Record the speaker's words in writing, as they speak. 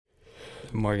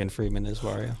Morgan Freeman is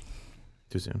Wario.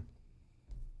 Too soon.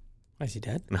 Why is he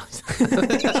dead? No.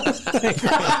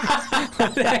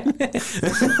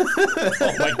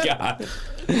 Oh my God.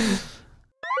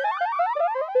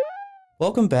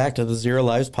 Welcome back to the Zero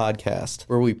Lives podcast,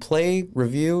 where we play,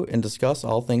 review, and discuss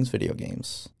all things video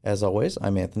games. As always,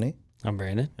 I'm Anthony, I'm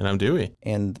Brandon. And I'm Dewey.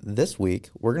 and this week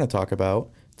we're going to talk about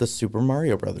the Super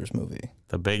Mario Brothers movie.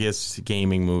 The biggest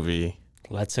gaming movie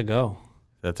Let's go.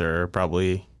 that there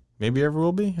probably maybe ever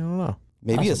will be. I don't know.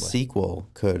 Maybe a Possibly. sequel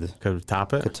could Could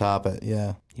top it. top it.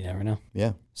 Yeah. You never know.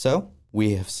 Yeah. So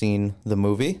we have seen the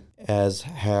movie, as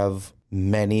have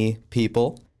many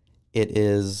people. It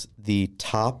is the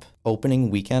top opening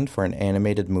weekend for an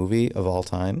animated movie of all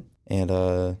time. And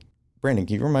Brandon,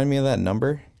 can you remind me of that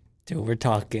number? Dude, we're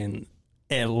talking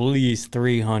at least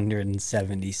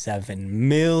 $377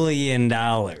 million.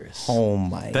 Oh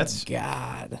my That's-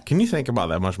 God. Can you think about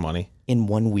that much money? In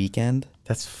one weekend?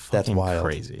 That's fucking wild.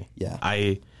 crazy. Yeah.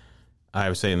 I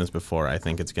was saying this before. I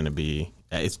think it's definitely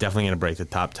going to break the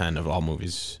top 10 of all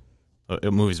movies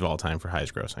of all time for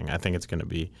highest grossing. I think it's going to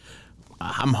be.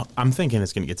 I'm thinking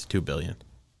it's going to get to 2 billion.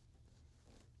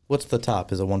 What's the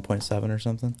top? Is it 1.7 or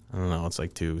something? I don't know. It's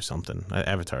like 2 something.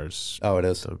 Avatar's Oh, it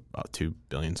is. about 2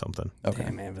 billion something. Okay.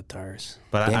 Damn avatars.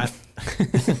 But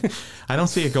I don't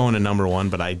see it going to number 1,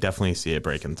 but I definitely see it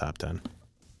breaking the top 10.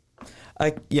 I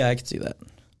could see that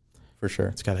for sure.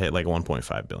 It's got to hit like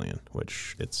 1.5 billion,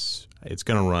 which it's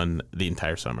going to run the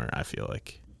entire summer, I feel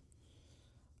like.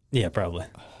 Yeah, probably.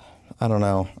 I don't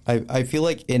know. I feel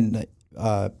like in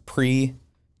pre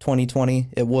 2020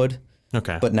 it would,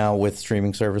 Okay. but now with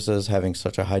streaming services having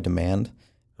such a high demand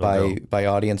It'll go. by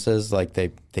audiences, like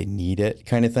they need it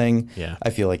kind of thing. Yeah. I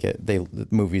feel like the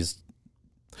movies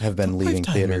have been leaving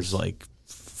Lifetime theaters. is like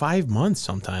 5 months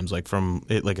sometimes, like from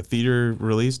it, like a theater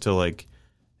release to like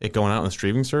it going out on the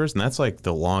streaming service, and that's like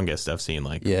the longest I've seen.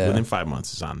 Like within 5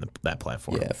 months is on that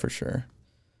platform. Yeah, for sure.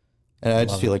 And I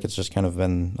just feel like it's just kind of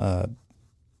been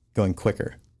going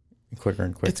quicker and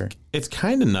quicker. It's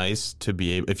kind of nice to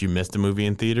be able, if you missed a movie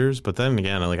in theaters, but then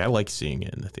again, I like seeing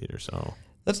it in the theater. So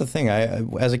That's the thing. I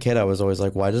as a kid, I was always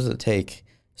like, why does it take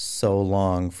so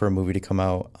long for a movie to come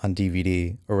out on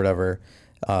DVD or whatever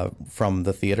from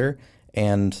the theater?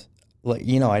 And like,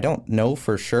 I don't know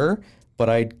for sure, but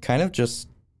I kind of just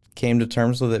came to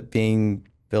terms with it being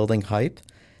building hype,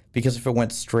 because if it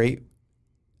went straight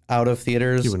out of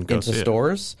theaters You wouldn't go into see it.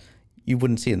 stores, you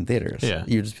wouldn't see it in theaters. Yeah.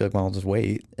 You'd just be like, well, I'll just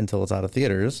wait until it's out of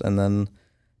theaters and then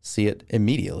see it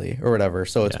immediately or whatever.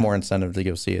 So it's more incentive to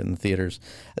go see it in the theaters.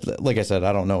 Like I said,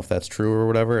 I don't know if that's true or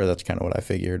whatever. That's kind of what I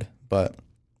figured. But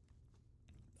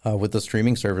with the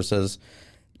streaming services,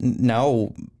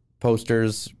 now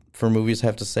posters for movies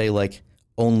have to say like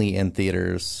only in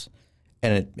theaters,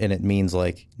 and it means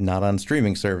like not on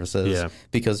streaming services. Yeah.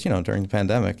 Because, during the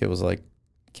pandemic, it was like,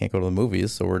 can't go to the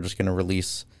movies, so we're just going to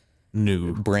release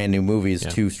new. brand new movies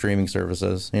to streaming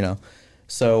services,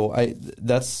 So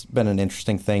that's been an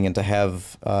interesting thing, and to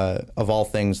have of all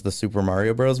things the Super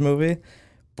Mario Bros. Movie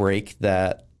break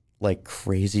that like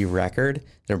crazy record,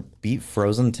 they beat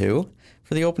Frozen 2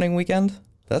 for the opening weekend.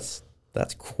 That's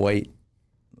quite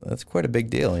a big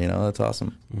deal, That's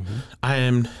awesome. Mm-hmm. I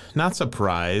am not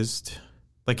surprised.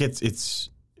 Like it's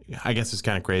I guess it's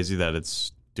kind of crazy that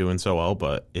it's doing so well,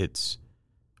 but it's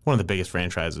one of the biggest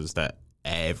franchises that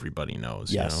everybody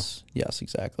knows. Yes,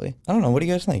 exactly. I don't know. What do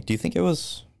you guys think? Do you think it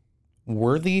was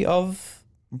worthy of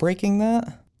breaking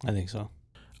that? I think so.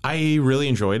 I really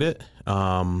enjoyed it.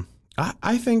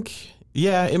 I think,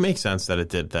 it makes sense that it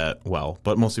did that well,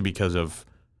 but mostly because of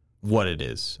what it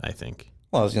is, I think.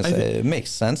 Well, I was going to say, it makes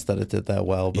sense that it did that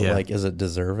well, but Yeah. like, is it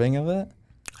deserving of it?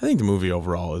 I think the movie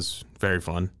overall is very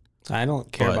fun. I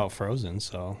don't care But- about Frozen,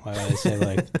 so why would I say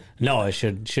like, no, it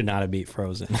should not have beat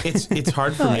Frozen. It's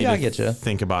hard for me I to get you.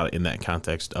 think about it in that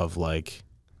context of like,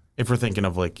 if we're thinking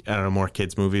of like, I don't know, more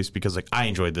kids movies, because like I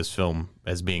enjoyed this film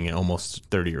as being an almost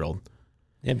 30-year-old.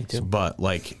 Yeah, me too. But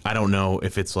like, I don't know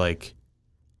if it's like,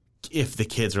 if the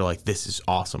kids are like, this is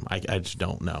awesome. I just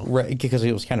don't know. Right, because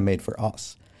it was kind of made for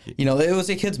us. It was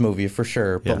a kids movie for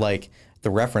sure, but Yeah. like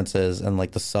the references and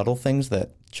like the subtle things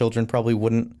that children probably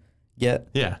wouldn't get,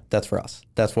 Yeah. that's for us.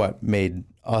 That's what made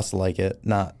us like it,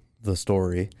 not the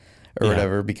story or Yeah.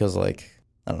 whatever, because like,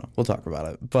 I don't know, we'll talk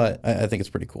about it. But I think it's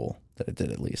pretty cool that it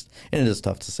did at least. And it is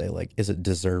tough to say, like, is it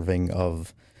deserving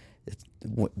of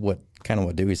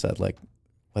what Dewey said, like,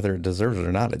 whether it deserves it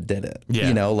or not, it did it. Yeah.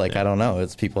 I don't know.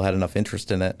 It's people had enough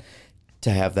interest in it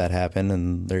to have that happen,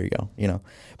 and there you go,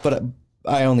 But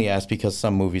I only ask because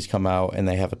some movies come out and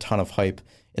they have a ton of hype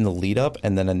in the lead up,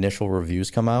 and then initial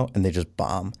reviews come out and they just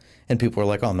bomb, and people are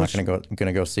like, "Oh, I'm not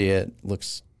gonna go see it.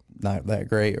 Looks not that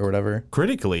great or whatever.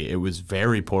 Critically, it was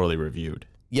very poorly reviewed.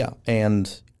 Yeah,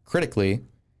 and critically,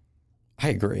 I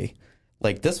agree.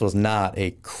 Like, this was not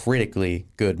a critically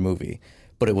good movie,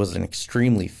 but it was an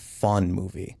extremely fun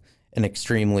movie. An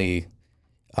extremely,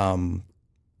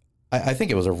 I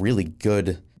think it was a really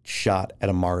good shot at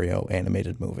a Mario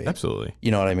animated movie. Absolutely.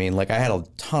 You know what I mean? Like, I had a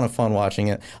ton of fun watching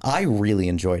it. I really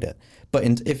enjoyed it. But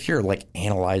if you're, like,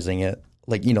 analyzing it,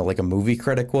 like, you know, like a movie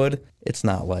critic would, it's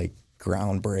not, like,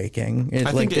 groundbreaking.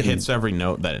 I think it hits every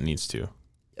note that it needs to.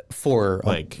 For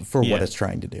what it's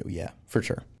trying to do. Yeah, for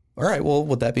sure. All right. Well,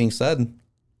 with that being said,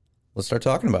 let's start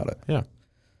talking about it. Yeah.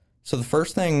 So the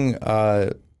first thing,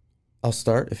 I'll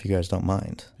start if you guys don't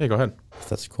mind. Hey, go ahead. If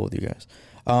that's cool with you guys.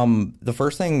 The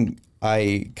first thing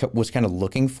I was kind of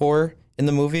looking for in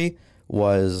the movie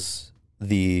was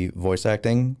the voice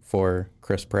acting for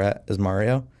Chris Pratt as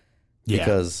Mario. Yeah.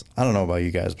 Because I don't know about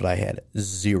you guys, but I had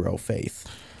zero faith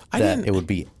that it would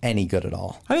be any good at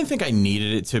all. I didn't think I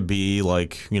needed it to be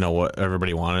like, you know, what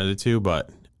everybody wanted it to, but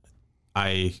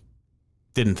I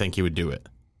didn't think he would do it.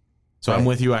 So I'm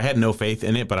with you. I had no faith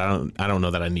in it, but I don't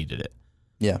know that I needed it.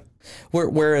 Yeah.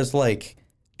 Whereas like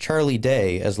Charlie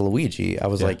Day as Luigi, I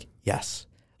was like, yes.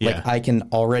 Like I can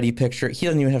already picture, he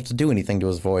doesn't even have to do anything to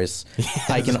his voice.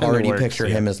 I can already picture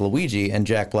him as Luigi, and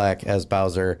Jack Black as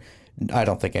Bowser. I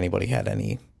don't think anybody had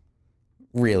any,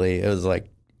 really. It was like,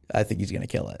 I think he's going to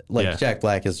kill it. Like Jack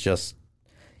Black is just,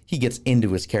 he gets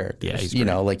into his characters. Yeah, he's you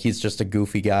know, like he's just a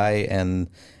goofy guy, and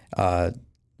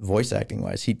voice acting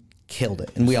wise, he killed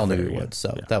it. And we all knew he would.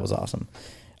 So that was awesome.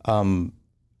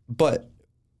 But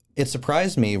it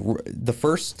surprised me. The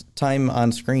first time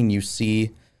on screen you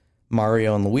see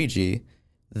Mario and Luigi,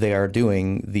 they are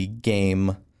doing the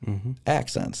game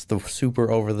accents, the super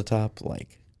over the top,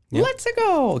 like, let's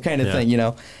go kind of thing, you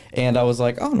know? And I was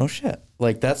like, oh, no shit.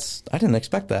 Like, I didn't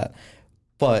expect that.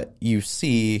 But you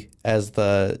see as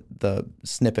the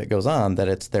snippet goes on that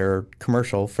it's their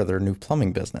commercial for their new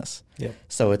plumbing business. Yep.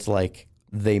 So it's like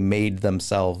they made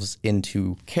themselves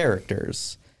into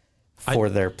characters for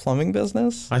their plumbing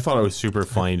business. I thought it was super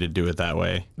funny to do it that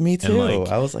way. Me too. And like,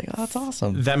 I was like, oh, that's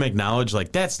awesome. Them acknowledge,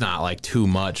 like, that's not like too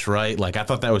much, right? Like, I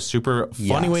thought that was super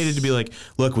funny way to be like,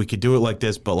 look, we could do it like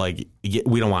this, but like,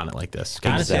 we don't want it like this.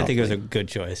 Honestly, I think it was a good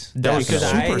choice. That was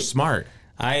super smart.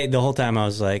 The whole time I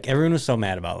was like, everyone was so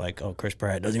mad about like, oh, Chris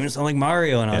Pratt doesn't even sound like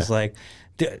Mario. And I was like,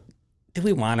 do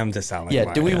we want him to sound like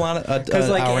Mario? Do we want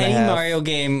because like any Mario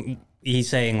game, he's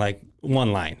saying like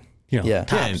one line. You know,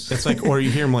 tops. It's like, or you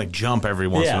hear him like jump every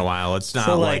once in a while. It's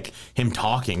not like him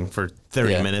talking for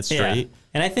 30 minutes straight.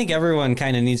 And I think everyone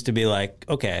kind of needs to be like,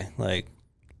 okay, like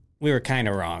we were kind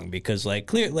of wrong because like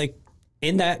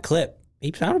in that clip,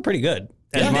 he sounded pretty good.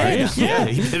 Yeah,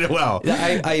 he did it well.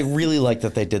 I really like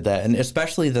that they did that, and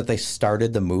especially that they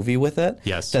started the movie with it.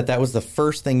 Yes. That was the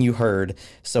first thing you heard.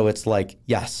 So it's like,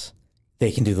 yes,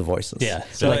 they can do the voices. Yeah.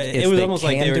 So like, it was almost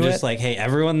like they were just like, hey,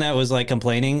 everyone that was like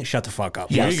complaining, shut the fuck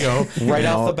up. Yes. There you go. Right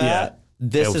off the bat,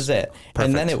 this is it. Perfect.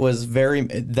 And then it was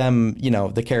them, you know,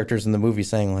 the characters in the movie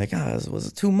saying like, was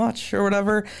it too much or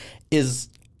whatever, is,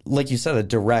 like you said, a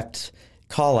direct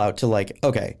call out to like,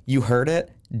 okay, you heard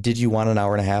it. Did you want an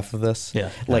hour and a half of this? Yeah.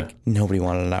 Like, nobody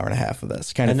wanted an hour and a half of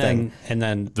this kind of thing. And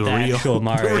then the real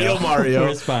Mario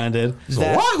responded.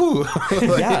 Wahoo!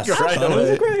 Yes. That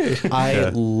was great. I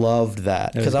loved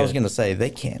that. Because I was going to say, they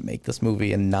can't make this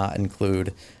movie and not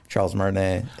include Charles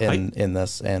Martinet in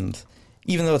this. And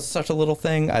even though it's such a little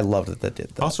thing, I loved that they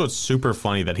did that. Also, it's super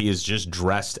funny that he is just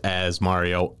dressed as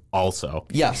Mario also.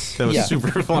 Yes. That was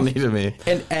super funny to me.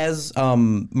 And as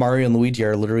Mario and Luigi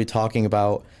are literally talking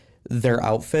about their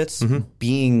outfits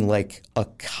being like a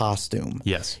costume.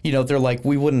 Yes. You know, they're like,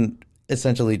 we wouldn't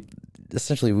essentially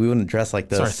we wouldn't dress like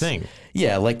this. It's our thing.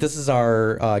 Yeah, like this is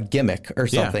our gimmick or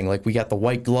something. Like we got the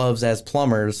white gloves as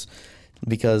plumbers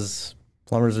because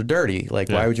plumbers are dirty. Like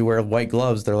why would you wear white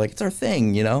gloves? They're like, it's our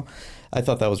thing, you know? I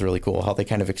thought that was really cool how they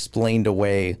kind of explained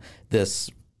away this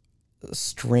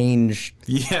strange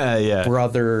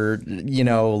brother, you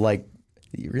know, like,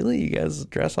 really, you guys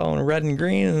dress all in red and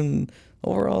green and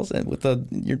overalls and with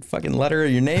your fucking letter,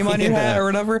 your name on your hat or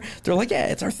whatever. They're like, yeah,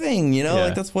 it's our thing, you know,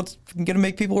 like that's what's gonna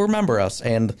make people remember us,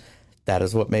 and that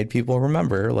is what made people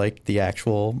remember like the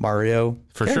actual Mario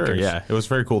for characters. Sure. Yeah, it was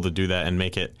very cool to do that and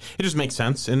make it just makes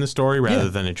sense in the story rather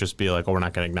than it just be like, oh, we're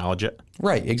not gonna acknowledge it.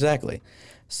 Right, exactly.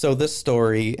 So this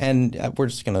story, and we're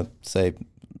just gonna say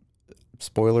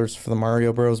spoilers for the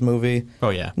Mario Bros movie. Oh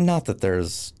yeah, not that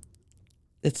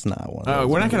it's not one.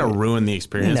 We're not going to ruin the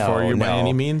experience for you by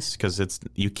any means because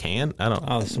you can. I don't.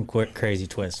 Oh, some crazy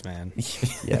twists, man.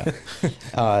 Yeah.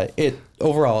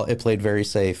 Overall, it played very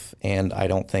safe, and I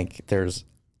don't think there's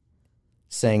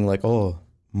saying like, oh,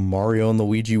 Mario and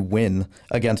Luigi win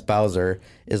against Bowser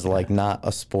is like not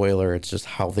a spoiler. It's just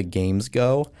how the games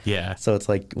go. Yeah. So it's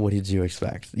like, what did you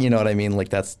expect? You know what I mean? Like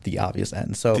that's the obvious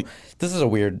end. So this is a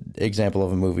weird example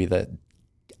of a movie that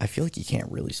I feel like you can't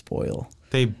really spoil.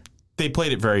 They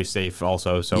played it very safe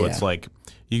also. So it's like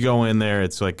you go in there,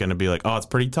 it's like going to be like, oh, it's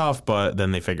pretty tough, but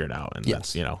then they figure it out. And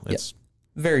that's, it's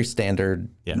very standard,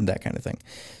 that kind of thing.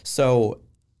 So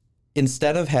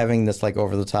instead of having this like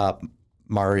over the top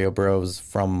Mario Bros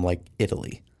from like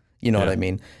Italy, you know what I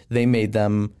mean? They made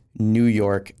them New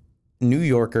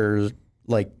Yorkers,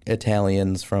 like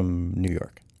Italians from New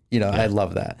York. You know, I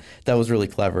love that. That was really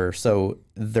clever. So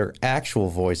their actual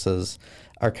voices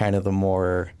are kind of the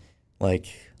more like,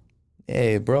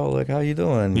 hey, bro, like, how you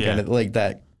doing? Yeah. Kind of like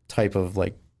that type of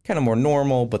like kind of more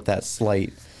normal, but that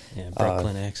slight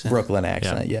Brooklyn accent. Brooklyn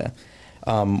accent,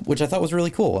 which I thought was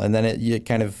really cool. And then it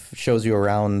kind of shows you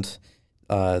around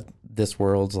this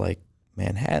world's like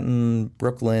Manhattan,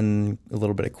 Brooklyn, a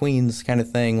little bit of Queens kind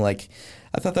of thing. Like,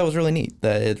 I thought that was really neat,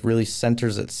 that it really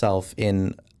centers itself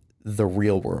in the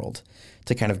real world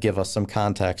to kind of give us some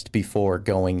context before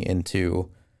going into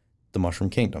the Mushroom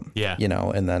Kingdom. Yeah. You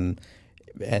know, and then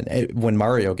when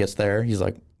Mario gets there, he's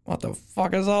like, what the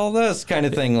fuck is all this kind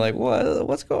of thing? Like,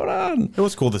 what's going on? It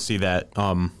was cool to see that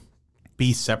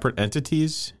be separate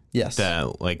entities. Yes.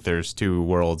 That like there's two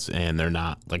worlds and they're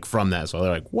not like from that. So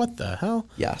they're like, what the hell?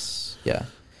 Yes. Yeah.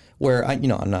 Where I'm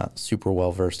not super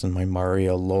well versed in my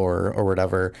Mario lore or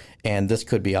whatever, and this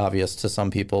could be obvious to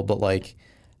some people, but like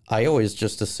I always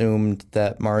just assumed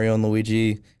that Mario and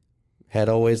Luigi had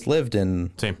always lived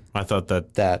in Same. I thought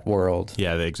that world.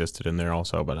 Yeah, they existed in there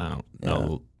also, but I don't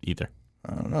know either.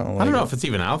 I don't know. I don't know if it's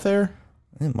even out there.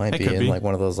 It might be in like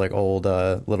one of those like old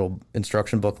little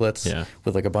instruction booklets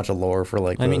with like a bunch of lore for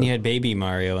like. I mean, you had Baby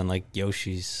Mario and like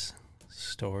Yoshi's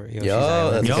story. Yoshi's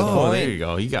that's a good point. There you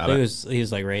go. You got it. He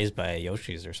was like raised by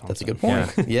Yoshi's or something. That's a good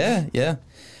point. Yeah.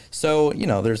 So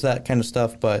there's that kind of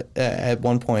stuff, but at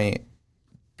one point,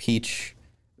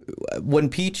 when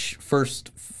Peach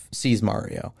first sees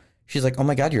Mario, she's like, "Oh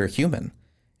my God, you're a human,"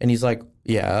 and he's like,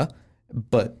 "Yeah,"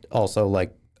 but also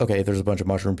like, okay, there's a bunch of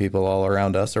mushroom people all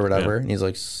around us or whatever. And he's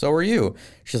like, so are you?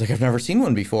 She's like, I've never seen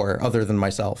one before other than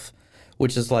myself,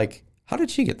 which is like, how did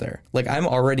she get there? Like, I'm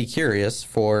already curious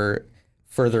for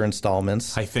further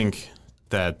installments. I think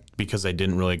that because they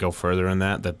didn't really go further in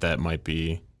that might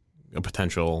be a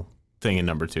potential thing in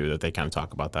number 2 that they kind of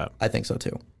talk about that. I think so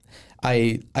too.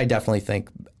 I definitely think,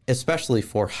 especially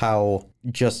for how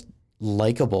just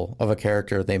likable of a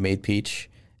character they made Peach.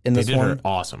 In this they did one, her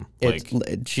awesome.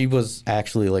 She was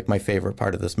actually like my favorite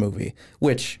part of this movie,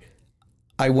 which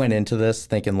I went into this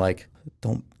thinking like,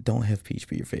 don't have Peach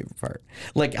be your favorite part.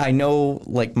 Like I know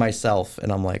like myself,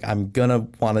 and I'm like, I'm gonna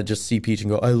want to just see Peach and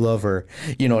go, I love her.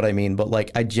 You know what I mean? But like,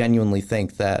 I genuinely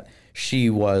think that she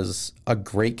was a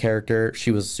great character. She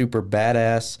was super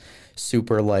badass,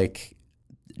 super like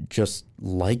just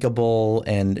likable,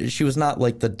 and she was not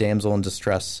like the damsel in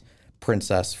distress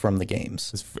princess from the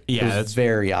games. That's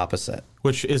very opposite,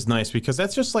 which is nice because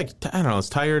that's just like, I don't know, it's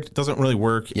tired, it doesn't really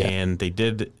work, and they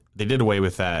did away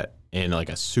with that in like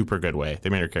a super good way.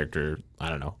 They made her character, I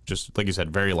don't know, just like you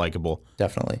said, very likable.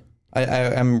 Definitely.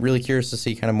 I'm really curious to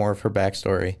see kind of more of her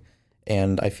backstory,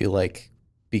 and I feel like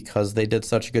because they did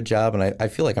such a good job, and I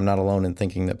feel like I'm not alone in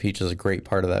thinking that Peach is a great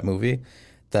part of that movie,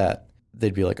 that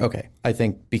they'd be like, okay, I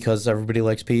think because everybody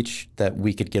likes Peach, that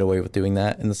we could get away with doing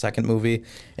that in the second movie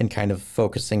and kind of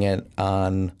focusing it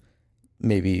on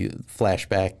maybe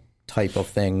flashback type of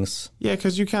things. Yeah,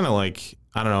 because you kind of like,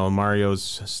 I don't know,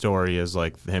 Mario's story is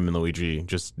like him and Luigi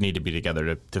just need to be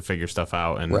together to figure stuff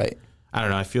out. And right. I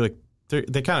don't know, I feel like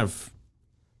they kind of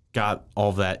got all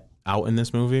of that out in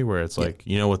this movie where it's like,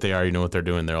 you know what they are, you know what they're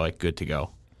doing, they're like good to go.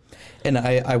 And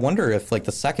I wonder if like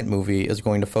the second movie is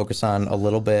going to focus on a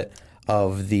little bit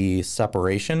of the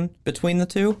separation between the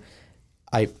two.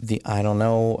 I don't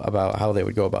know about how they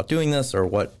would go about doing this or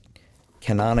what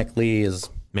canonically is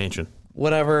mansion.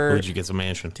 Whatever. Luigi gets a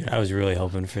mansion. Dude, I was really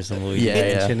hoping for some Luigi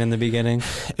mansion in the beginning.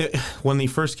 When they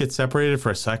first get separated for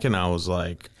a second, I was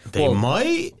like, they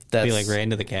might be like right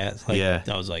into the cat. Like,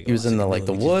 I was like, he was in the like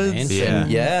the woods. Mansion?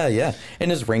 Yeah.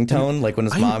 And his ringtone, like when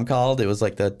his mom called, it was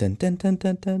like the dun dun dun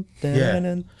dun dun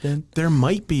dun dun. There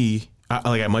might be.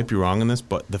 I might be wrong on this,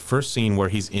 but the first scene where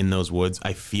he's in those woods,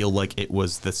 I feel like it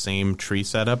was the same tree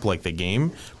setup like the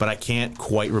game, but I can't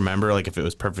quite remember like if it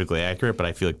was perfectly accurate, but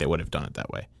I feel like they would have done it that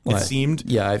way. Well, it seemed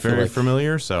very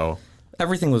familiar, so...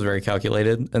 Everything was very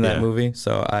calculated in that movie,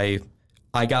 so I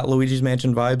got Luigi's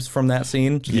Mansion vibes from that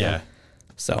scene. Yeah.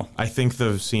 So I think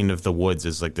the scene of the woods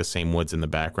is like the same woods in the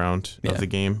background of the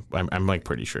game. I'm like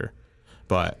pretty sure.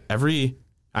 But every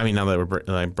I mean, now that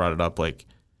I brought it up, like,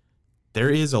 there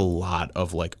is a lot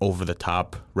of like over the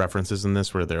top references in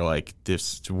this where they're like,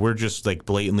 this, we're just like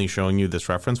blatantly showing you this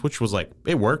reference, which was like,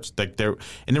 it worked. Like it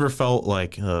never felt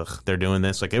like, ugh, they're doing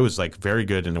this. Like it was like very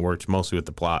good and it worked mostly with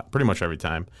the plot pretty much every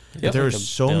time. But there Like was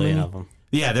so billion many of them.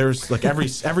 Yeah, there's like every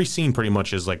scene pretty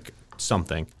much is like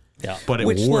something. Yeah. But it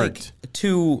Which, worked.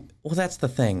 well, that's the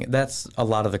thing. That's a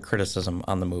lot of the criticism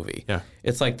on the movie. Yeah.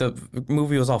 It's like the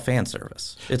movie was all fan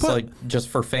service. It's like just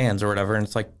for fans or whatever. And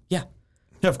it's like, yeah,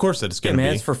 Of course it's going to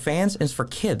man, be. it's for fans and it's for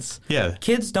kids. Yeah.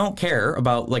 Kids don't care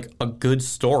about like a good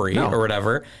story No. or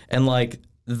whatever. And like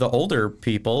the older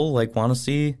people like want to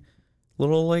see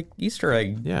little like Easter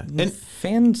egg And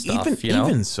fan stuff,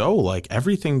 even so, like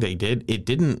everything they did, it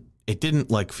didn't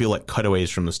like feel like cutaways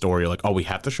from the story. Like, oh, we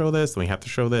have to show this, then we have to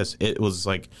show this. It was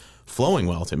like flowing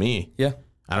well to me. Yeah.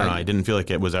 I don't know. I didn't feel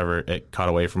like it caught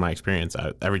away from my experience.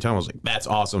 Every time I was like, that's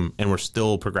awesome. And we're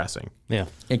still progressing. Yeah.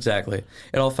 Exactly.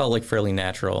 It all felt like fairly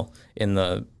natural in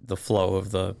the flow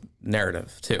of the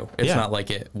narrative too. It's Yeah. not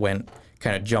like it went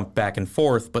kind of jumped back and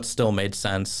forth, but still made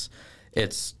sense.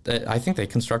 I think they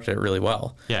constructed it really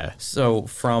well. Yeah. So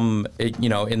from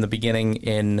in the beginning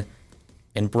in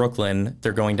Brooklyn,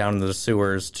 they're going down into the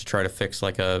sewers to try to fix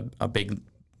like a big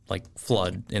like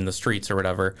flood in the streets or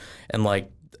whatever, and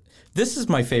like. This is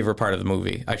my favorite part of the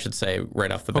movie, I should say,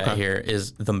 right off the bat here,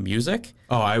 is the music.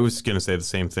 Oh, I was going to say the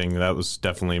same thing. That was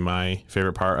definitely my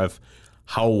favorite part of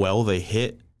how well they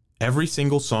hit every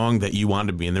single song that you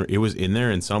wanted to be in there. It was in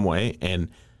there in some way, and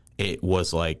it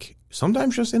was like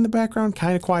sometimes just in the background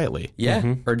kind of quietly.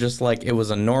 Yeah, or just like it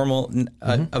was a normal,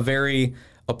 a very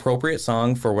appropriate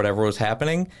song for whatever was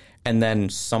happening. And then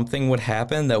something would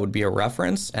happen that would be a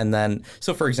reference. And then,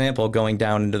 so for example, going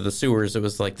down into the sewers, it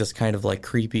was like this kind of like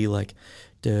creepy, like,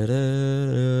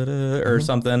 da-da-da-da, or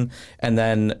something. And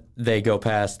then they go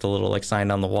past the little like sign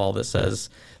on the wall that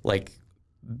says like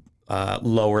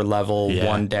lower level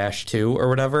 1-2 or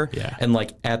whatever. Yeah. And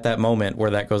like at that moment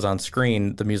where that goes on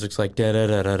screen, the music's like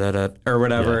da-da-da-da-da-da or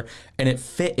whatever. Yeah. And it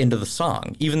fit into the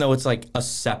song, even though it's like a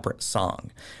separate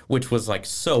song, which was like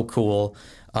so cool.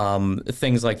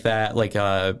 Things like that, like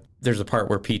there's a part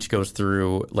where Peach goes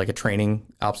through like a training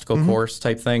obstacle course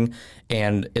type thing,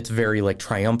 and it's very like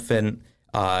triumphant,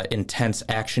 intense,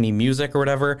 actiony music or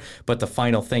whatever. But the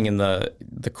final thing in the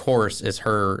course is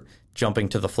her jumping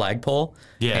to the flagpole,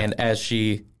 and as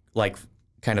she like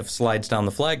kind of slides down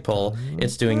the flagpole,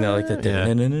 it's doing the like the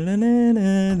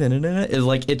is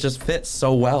like it just fits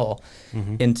so well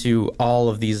into all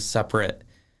of these separate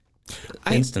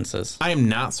instances. I am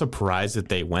not surprised that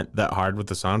they went that hard with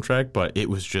the soundtrack, but it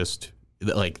was just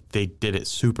like they did it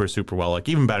super, super well, like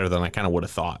even better than I kind of would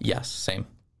have thought. Yes, same.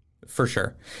 For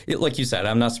sure. Like you said,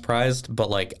 I'm not surprised, but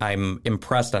like I'm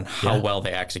impressed on how well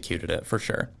they executed it, for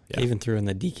sure. Yeah. Even threw in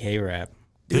the DK rap.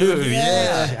 Dude,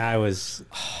 yeah. I was,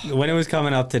 when it was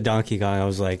coming up to Donkey Kong, I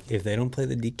was like, if they don't play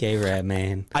the DK rap,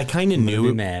 man, I kind of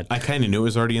knew. Mad. I kind of knew it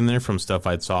was already in there from stuff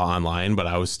I saw online, but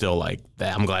I was still like,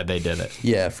 I'm glad they did it.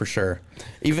 Yeah, for sure.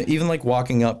 Even like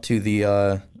walking up to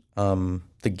the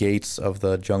gates of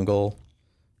the jungle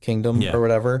kingdom or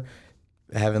whatever,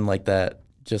 having like that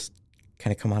just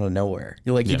kind of come out of nowhere.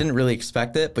 You're like, you didn't really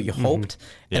expect it, but you hoped,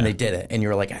 and they did it, and you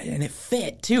were like, and it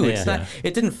fit too. It's not.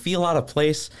 It didn't feel out of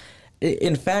place.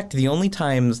 In fact, the only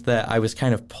times that I was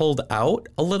kind of pulled out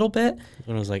a little bit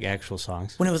when it was like actual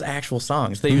songs. When it was actual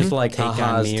songs, they used like Take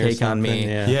On Me or Take On Me.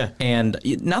 Yeah. And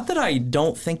not that I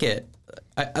don't think it,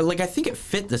 I think it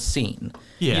fit the scene.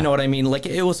 Yeah. You know what I mean? Like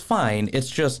it was fine. It's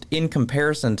just in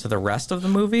comparison to the rest of the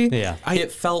movie,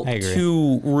 it felt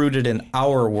too rooted in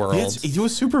our world. It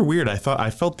was super weird. I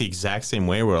felt the exact same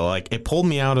way where like it pulled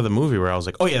me out of the movie where I was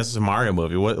like, oh yeah, this is a Mario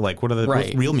movie. What are the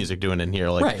what's real music doing in here?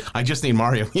 Like I just need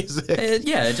Mario music. It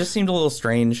just seemed a little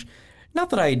strange. Not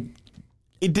that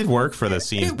it did work for the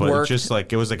scenes, but it just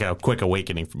like it was like a quick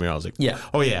awakening for me. I was like,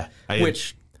 oh yeah.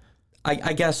 Which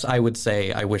I guess I would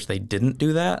say I wish they didn't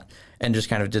do that and just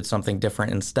kind of did something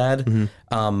different instead.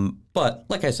 But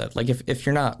like I said, like if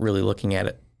you're not really looking at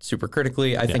it super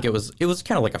critically, I think it was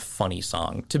kind of like a funny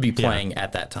song to be playing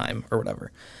at that time or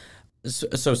whatever.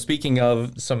 So speaking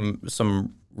of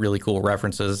some really cool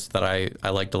references that I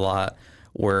liked a lot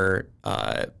were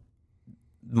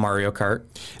Mario Kart.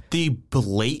 The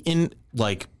blatant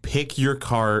like pick your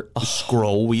cart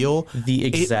scroll wheel. The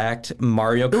exact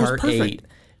Mario Kart 8.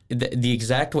 The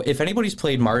exact way, if anybody's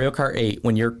played Mario Kart 8,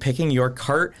 when you're picking your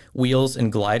cart, wheels, and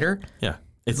glider,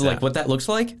 It's like that. what that looks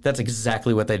like. That's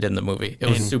exactly what they did in the movie. It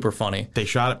was super funny. They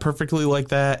shot it perfectly like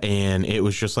that, and it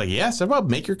was just like, yes, about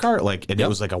make your cart. Like, and it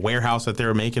was like a warehouse that they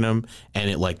were making them,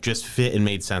 and it like just fit and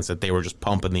made sense that they were just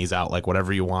pumping these out. Like,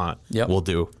 whatever you want, we'll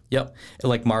do. Yep.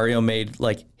 Like Mario made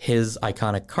like his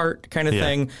iconic cart kind of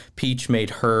thing. Peach made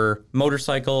her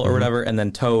motorcycle or whatever, and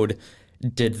then Toad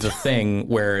did the thing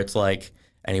where it's like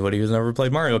anybody who's never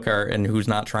played Mario Kart and who's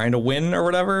not trying to win or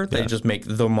whatever, they just make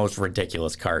the most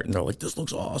ridiculous cart, and they're like, "This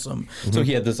looks awesome." So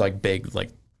he had this like big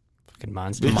like Fucking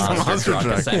monster. monster truck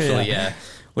essentially,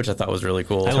 which I thought was really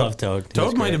cool. I love Toad.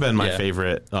 Toad might have been my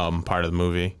favorite part of the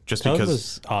movie, just Toad because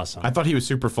was awesome. I thought he was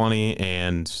super funny,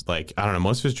 and like I don't know,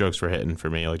 most of his jokes were hitting for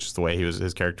me, like just the way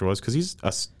his character was, because he's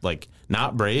like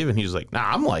not brave, and he's like,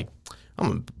 nah,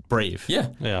 I'm brave. Yeah,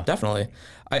 Yeah. definitely.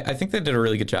 I think they did a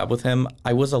really good job with him.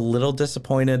 I was a little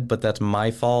disappointed, but that's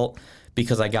my fault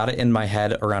because I got it in my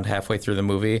head around halfway through the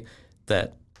movie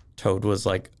that Toad was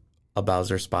like a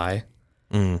Bowser spy.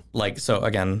 Like, so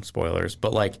again, spoilers,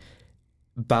 but like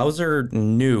Bowser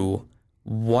knew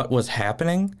what was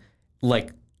happening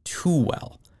like too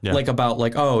well. Yeah. Like about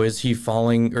like, oh, is he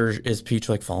falling or is Peach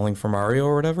like falling for Mario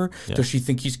or whatever? Does she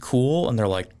think he's cool? And they're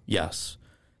like, yes.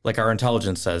 Like our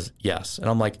intelligence says yes. And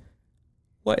I'm like,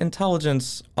 what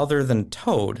intelligence other than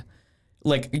Toad?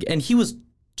 Like, and he was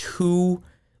too,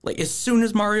 like, as soon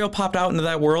as Mario popped out into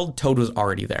that world, Toad was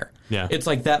already there. Yeah. It's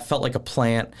like that felt like a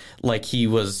plant. Like he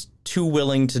was too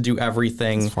willing to do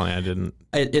everything. It's funny, I didn't.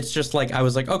 It's just like, I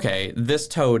was like, okay, this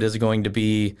Toad is going to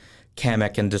be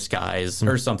Kamek in disguise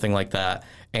or something like that.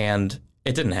 And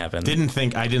it didn't happen. I didn't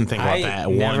think about I that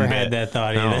never one had bit. that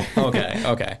thought No. either.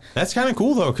 Okay. That's kind of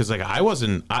cool though, because like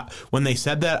when they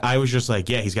said that, I was just like,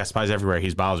 yeah, he's got spies everywhere.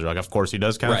 He's Bowser. Like, of course he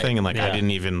does, kind of Right. thing. And like, I Yeah.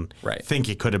 didn't even Right. think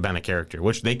it could have been a character,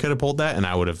 which they could have pulled that, and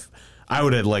I would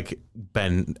have like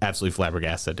been absolutely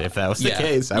flabbergasted if that was the Yeah.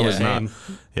 case. I was Yeah. not.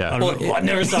 Yeah, I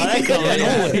never saw that coming.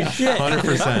 Holy shit.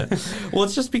 100%. Well,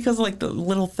 it's just because like the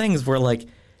little things where like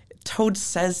Toad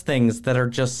says things that are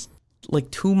just like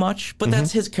too much, but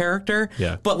that's his character.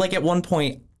 Yeah. But like at one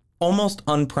point, almost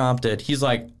unprompted, he's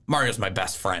like, Mario's my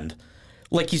best friend.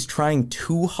 Like he's trying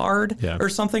too hard Yeah. or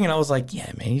something. And I was like, yeah,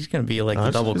 man, he's going to be like the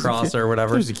double cross or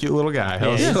whatever. He's a cute little guy.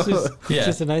 He's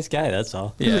just a nice guy, that's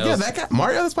all. He's like, it yeah, was- that guy,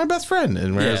 Mario, that's my best friend.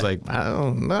 And Mario's Yeah. like,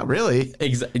 not really.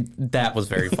 That was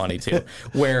very funny too.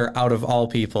 Where out of all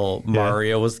people,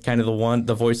 Mario was kind of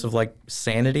the voice of like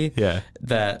sanity. Yeah.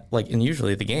 That like, and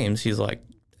usually the games, he's like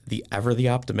the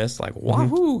optimist, like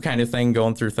wahoo kind of thing,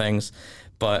 going through things.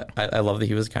 But I love that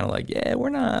he was kind of like, yeah, we're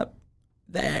not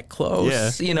that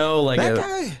close, you know, like That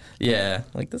guy. yeah,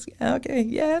 like this guy. Okay,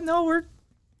 yeah, no, we're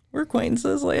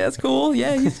acquaintances. Like that's cool.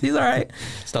 Yeah, he's all right.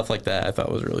 Stuff like that. I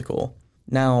thought was really cool.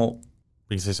 Now.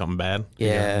 You can say something bad.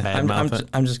 Yeah, Bad mouth it.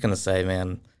 I'm just gonna say,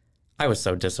 man, I was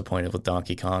so disappointed with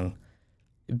Donkey Kong,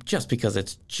 just because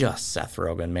it's just Seth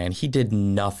Rogen, man. He did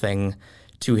nothing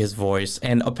to his voice,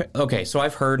 and okay, so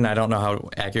I've heard, and I don't know how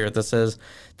accurate this is,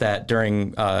 that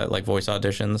during like voice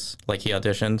auditions, like he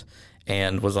auditioned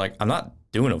and was like, I'm not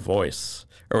doing a voice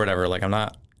or whatever, like I'm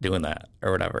not doing that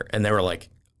or whatever, and they were like,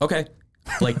 okay,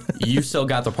 like you still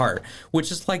got the part,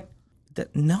 which is like,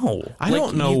 no, I like,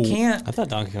 don't know. You can't. I thought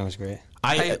Donkey Kong was great.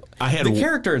 I had the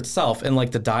character itself and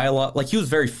like the dialogue, like he was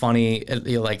very funny.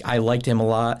 Like I liked him a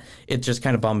lot. It just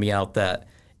kind of bummed me out that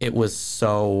it was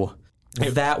so.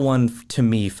 That one to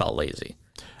me felt lazy.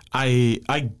 I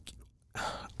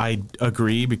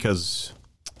agree, because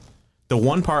the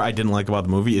one part I didn't like about the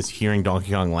movie is hearing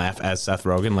Donkey Kong laugh as Seth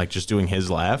Rogen, like just doing his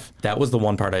laugh. That was the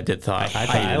one part I did thought.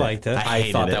 I liked it. I I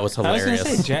hated thought it. that was I was hilarious.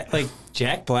 going to say,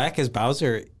 Jack Black as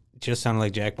Bowser just sounded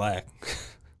like Jack Black.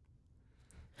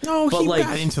 No, But he like-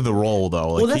 got into the role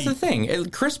though. Like well, that's the thing.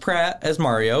 Chris Pratt as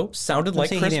Mario sounded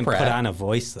like He Chris didn't Pratt. put on a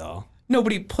voice, though.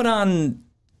 Nobody put on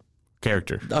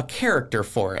character. a character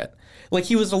for it. Like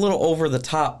he was a little over the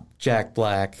top Jack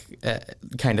Black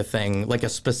kind of thing, like a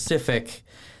specific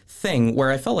thing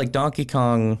where I felt like Donkey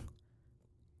Kong.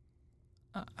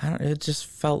 It just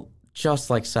felt just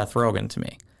like Seth Rogen to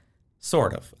me,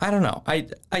 sort of. I don't know.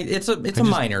 It's a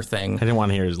minor thing. I didn't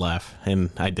want to hear his laugh, and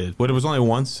I did. But it was only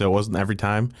once, so it wasn't every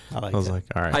time. I liked was it. like,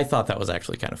 all right. I thought that was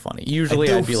actually kind of funny. Usually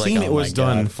I'd be like, seen oh it was my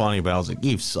done God. funny, but I was like,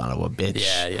 you son of a bitch.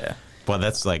 Yeah. But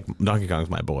that's like Donkey Kong's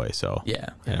my boy, so Yeah.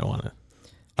 I don't want to.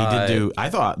 He did do. I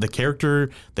thought the character,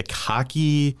 the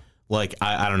cocky, like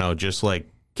I don't know, just like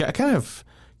kind of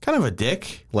a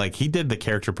dick. Like he did the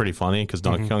character pretty funny, because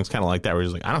Donkey Kong's kind of like that, where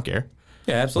he's like, I don't care.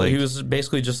 Yeah, absolutely. Like- He was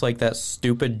basically just like that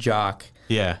stupid jock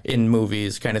Yeah. in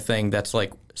movies kind of thing that's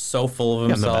like so full of I'm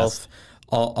the himself,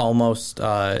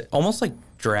 almost like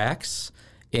Drax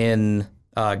in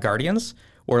Guardians,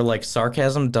 where like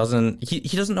sarcasm doesn't he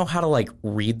doesn't know how to like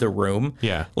read the room.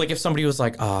 Yeah. Like if somebody was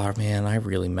like, "Oh man, I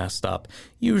really messed up,"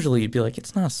 usually you'd be like,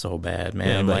 "It's not so bad,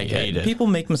 man." Yeah, like yeah, you did. people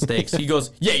make mistakes. He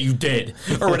goes, "Yeah, you did,"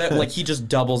 or whatever. Like he just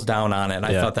doubles down on it. And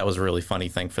I Yeah. thought that was a really funny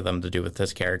thing for them to do with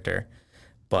this character.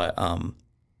 But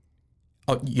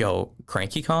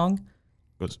Cranky Kong,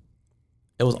 Was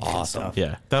it was awesome.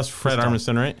 yeah. That was Fred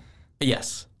Armisen, right?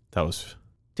 Yes. That was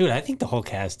Dude, I think the whole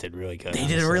cast did really good. They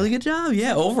did a really good job,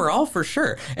 yeah, overall for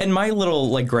sure. And my little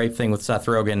like gripe thing with Seth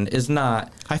Rogen is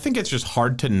not I think it's just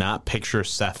hard to not picture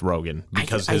Seth Rogen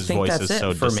because I his think voice that's is it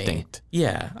so for distinct. me.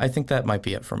 Yeah, I think that might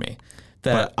be it for me.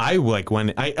 That But I like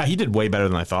when he did way better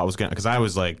than I thought it was going to, because I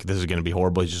was like, this is going to be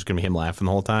horrible. He's just going to be him laughing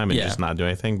the whole time and Yeah. just not do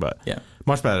anything. But Yeah.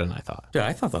 much better than I thought. dude,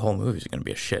 I thought the whole movie was going to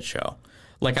be a shit show.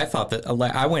 Like I thought that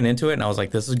like, I went into it and I was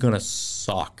like, this is going to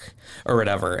suck or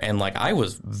whatever. And like I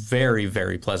was very,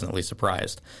 very pleasantly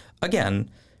surprised. Again,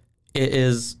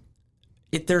 there's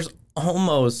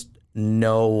almost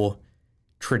no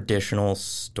traditional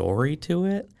story to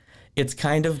it. It's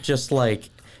kind of just like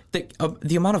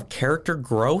the amount of character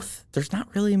growth. There's not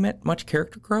really much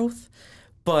character growth,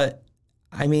 but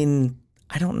I mean,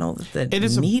 I don't know that It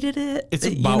is needed it. It's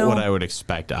You about know? what I would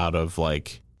expect out of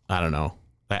like, I don't know,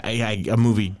 a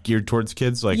movie geared towards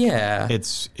kids. Like, Yeah.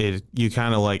 you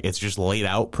kind of like, it's just laid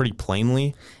out pretty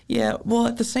plainly. Yeah, well,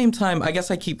 at the same time, I guess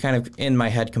I keep kind of in my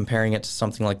head comparing it to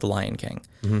something like The Lion King,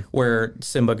 where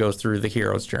Simba goes through the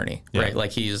hero's journey, right?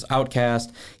 Like he's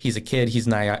outcast, he's a kid, he's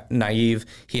naive,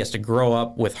 he has to grow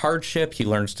up with hardship, he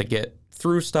learns to get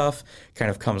through stuff,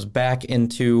 kind of comes back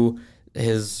into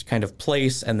his kind of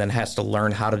place and then has to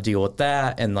learn how to deal with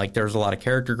that. And like there's a lot of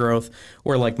character growth,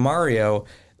 where like Mario,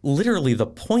 literally the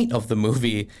point of the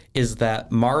movie is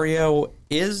that Mario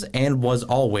is and was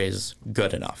always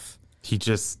good enough. He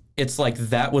just, It's like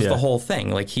that was Yeah. the whole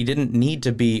thing. Like he didn't need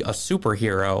to be a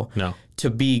superhero No. to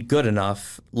be good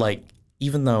enough. Like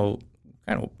even though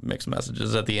kind of mixed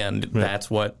messages at the end,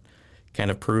 that's what kind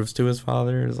of proves to his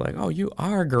father is like, oh, you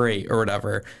are great or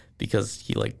whatever, because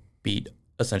he like beat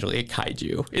essentially a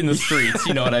kaiju in the streets.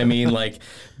 You know what I mean? Like,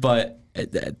 but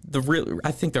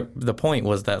I think the point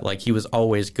was that like he was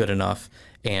always good enough,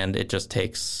 and it just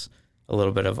takes a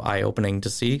little bit of eye opening to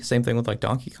see. Same thing with like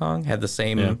Donkey Kong had the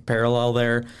same parallel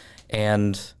there,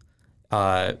 and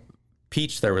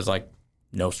Peach, there was like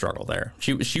no struggle there.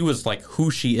 She was like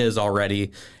who she is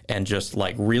already, and just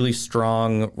like really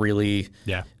strong, really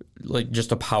like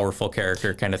just a powerful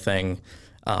character kind of thing.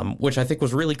 Which I think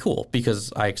was really cool,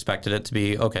 because I expected it to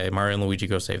be, okay, Mario and Luigi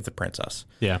go save the princess.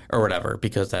 Yeah. Or whatever,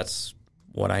 because that's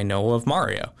what I know of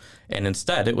Mario. And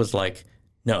instead it was like,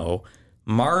 no,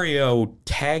 Mario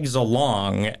tags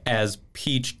along as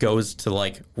Peach goes to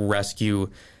like rescue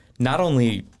not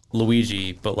only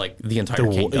Luigi, but like the entire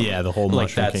kingdom. yeah, the whole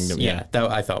like Mushroom Kingdom, yeah.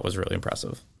 That I thought was really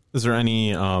impressive. is there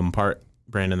any part,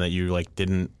 Brandon, that you like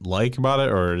didn't like about it,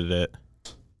 or did it,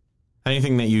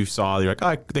 anything that you saw, you're like,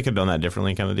 oh, they could have done that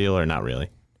differently kind of deal, or not really?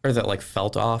 Or that like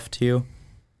felt off to you?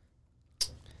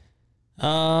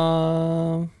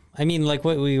 I mean, like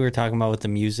what we were talking about with the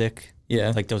music,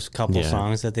 Yeah. like those couple Yeah.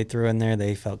 songs that they threw in there,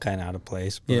 they felt kind of out of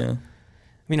place. But, yeah.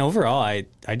 I mean, overall, I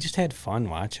just had fun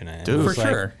watching it. Dude. It For was like-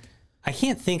 sure. I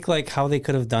can't think like how they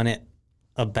could have done it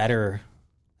a better.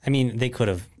 I mean, they could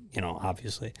have,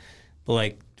 obviously, but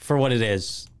like for what it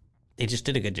is, they just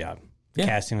did a good job. The Yeah.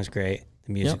 casting was great.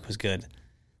 The music was good.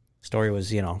 Story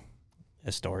was,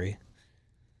 a story.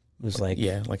 It was like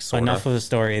Yeah, like sort enough of a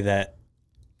story that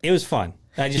it was fun.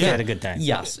 I just had a good time.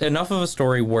 Yes, enough of a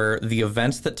story where the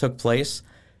events that took place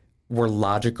were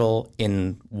logical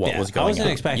in what Yeah, was going on. I wasn't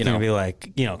expecting to be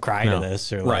like, cry No. to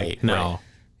this or Right. No.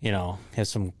 have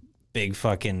some big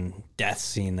fucking death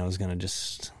scene that was going to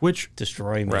just Which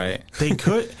destroy me. right. they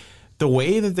could, the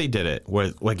way that they did it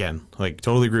was, again, like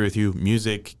totally agree with you.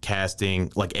 Music,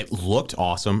 casting, like it looked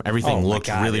awesome. Everything Oh my looked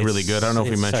God, really, really good. I don't know if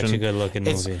we it's mentioned such a good looking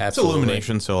it's, movie. it's Absolutely.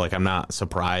 Illumination, so like I'm not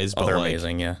surprised. Oh, but they're like,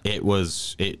 amazing, yeah. It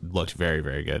looked very,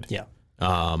 very good. Yeah.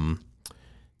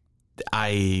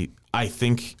 I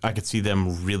think I could see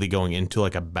them really going into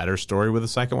like a better story with the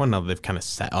second one. Now that they've kind of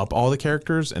set up all the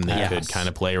characters and they Yes. could kind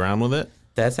of play around with it.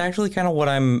 That's actually kind of what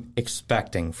I'm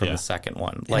expecting from Yeah. the second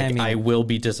one. Like, I mean- I will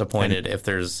be disappointed if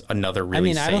there's another really I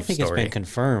mean, safe I don't think story. it's been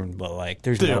confirmed, but like,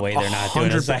 there's Dude, no way they're not doing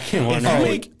a 100%. second one. If you right?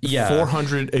 make Yeah.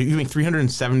 400, you make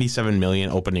 377 million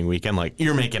opening weekend, like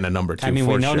you're making a number two. I mean,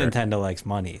 for we know sure. Nintendo likes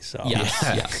money, so Yes,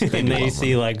 yes. and they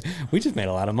see like we just made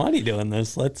a lot of money doing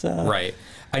this. Let's Right.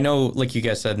 I know, like you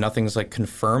guys said, nothing's like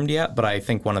confirmed yet, but I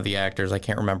think one of the actors, I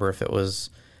can't remember if it was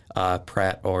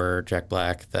Pratt or Jack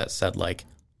Black, that said like,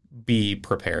 be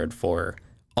prepared for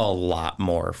a lot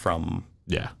more from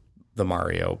Yeah. the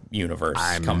Mario universe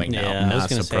I'm- coming out. Yeah, I was not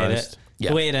gonna surprised. say that. Yeah.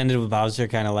 The way it ended with Bowser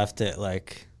kind of left it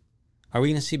like, are we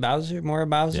gonna see more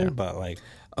Bowser? Yeah. But like,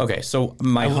 Okay, so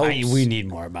my hopes. we need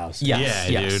more Bowser. Yes,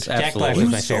 Yeah, yes, dude. Jack Black absolutely.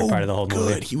 was my favorite part of the whole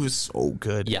movie. Good. He was so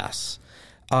good. Yes.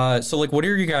 So, like, what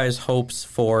are you guys' hopes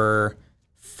for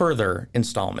further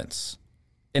installments?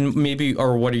 And maybe,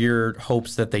 or what are your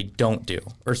hopes that they don't do,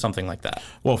 or something like that?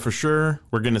 Well, for sure,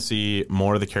 we're going to see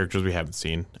more of the characters we haven't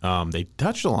seen. They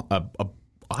touched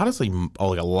honestly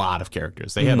like a lot of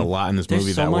characters. They had a lot in this There's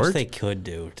movie so that much worked. they could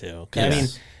do too. 'Cause,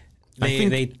 Yes. I mean, I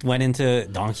they went into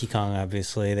Donkey Kong.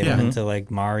 Obviously, they Yeah. went into like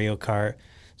Mario Kart.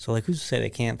 So like, who's to say they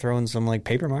can't throw in some like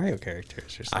Paper Mario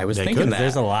characters or something? I was They thinking could. that.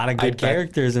 There's a lot of I good bet-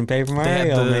 characters in Paper They had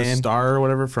Mario, the man. star or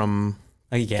whatever from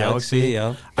Like Galaxy.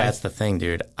 yeah. That's the thing,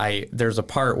 dude. There's a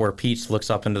part where Peach looks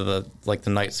up into the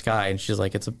night sky, and she's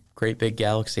like, "It's a great big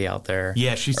galaxy out there."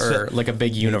 Yeah, she or said- like a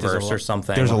big universe or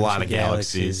something. There's a lot of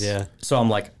galaxies. Yeah. So I'm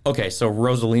like, okay, so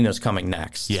Rosalina's coming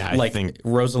next. Yeah, I like think-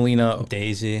 Rosalina.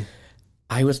 Daisy.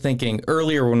 I was thinking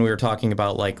earlier when we were talking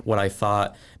about like what I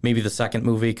thought maybe the second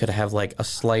movie could have like a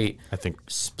slight I think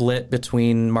split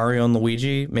between Mario and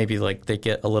Luigi. Maybe like they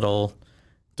get a little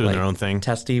doing their like, own thing.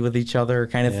 testy with each other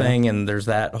kind of thing, and there's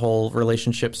that whole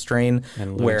relationship strain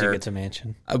And Luigi where gets a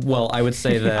mansion. well, I would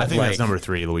say that I think like, that's number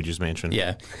 3, Luigi's Mansion.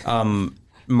 yeah.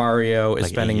 Mario is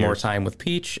Like 8 spending more years. time with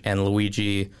Peach, and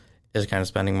Luigi is kind of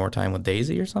spending more time with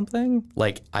Daisy or something.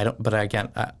 Like I don't, but again,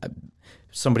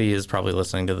 somebody is probably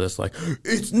listening to this like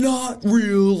it's not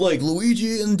real. Like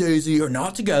Luigi and Daisy are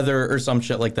not together or some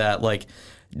shit like that. Like.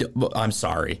 I'm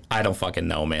sorry, I don't fucking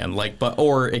know, man. Like, but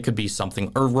or it could be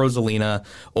something, or Rosalina,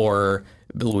 or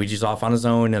Luigi's off on his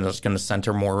own, and it's going to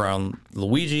center more around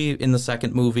Luigi in the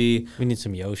second movie. We need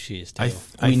some Yoshis too.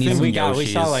 I We need think some we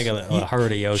saw Yoshis. like a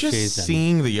herd of Yoshis. just and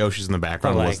seeing the Yoshis in the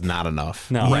background But, was like, not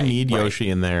enough. no. You Right, need right. Yoshi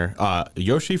in there.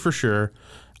 Yoshi for sure.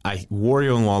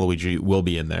 Wario and Waluigi will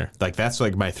be in there. Like that's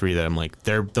like my 3 that I'm like,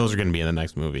 those are going to be in the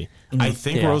next movie. I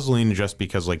think Yeah. Rosalina, just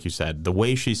because, like you said, the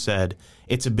way she said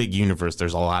it's a big universe,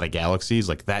 there's a lot of galaxies.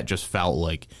 Like that just felt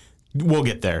like we'll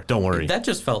get there. Don't worry. That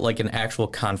just felt like an actual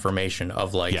confirmation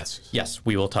of like, Yes.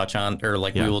 we will touch on, or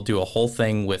like we will do a whole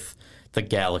thing with the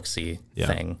galaxy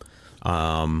thing.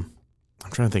 I'm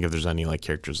trying to think if there's any like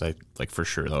characters I like for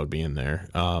sure that would be in there.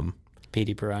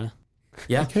 Petey Piranha.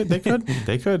 Yeah, They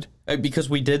could. because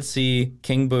we did see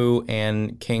King Boo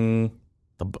and King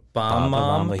Bomb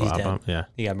Mom. but he's dead. Yeah.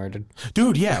 He got murdered.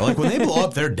 Dude, yeah. Like when they blow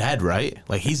up, they're dead, right?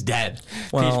 Like he's dead.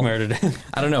 Well, Peach murdered him.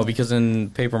 I don't know, because in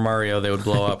Paper Mario they would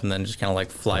blow up and then just kind of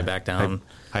like fly back down.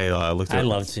 I looked. I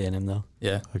loved seeing him though.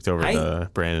 Yeah, Looked over I- to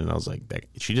Brandon and I was like,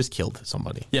 she just killed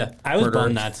somebody. yeah. I was Murder.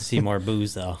 bummed not to see more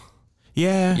booze though,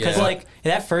 Yeah. because Yeah. like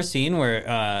that first scene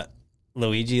where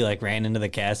Luigi like ran into the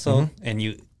castle and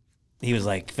he was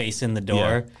like facing the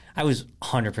door. Yeah. I was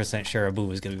 100% sure Abu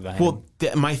was gonna be behind him.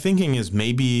 Well, my thinking is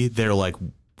maybe they're like,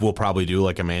 we'll probably do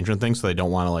like a mansion thing, so they don't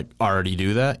want to like already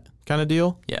do that kind of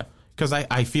deal. Yeah. Because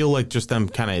I feel like just them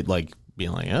kind of like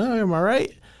being like, oh, am I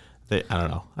right? I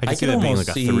don't know. I can see that being like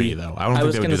a 3 though. I don't think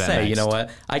was they would gonna do that say, next. you know what?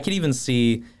 I could even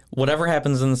see whatever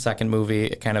happens in the second movie.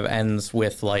 It kind of ends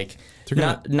with like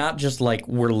not just like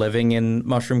we're living in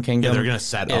Mushroom Kingdom. Yeah, they're gonna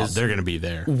set up. is They're gonna be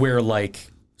there. We're like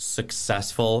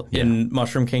successful in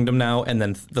Mushroom Kingdom now, and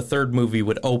then the third movie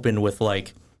would open with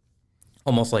like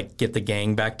almost like get the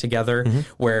gang back together,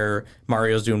 where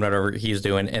Mario's doing whatever he's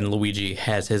doing and Luigi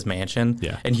has his mansion,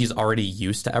 and he's already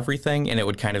used to everything, and it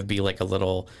would kind of be like a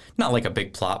little, not like a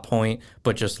big plot point,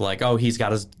 but just like, oh, he's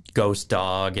got his ghost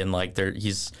dog, and like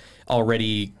he's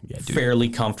already fairly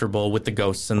comfortable with the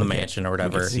ghosts in the mansion or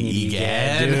whatever.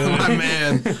 Egad, my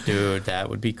man. Dude, that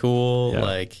would be cool.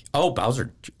 Like, oh,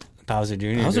 Bowser Jr. Bowser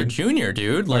dude. Jr.,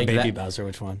 dude. Or Like Baby that, Bowser,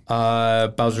 which one?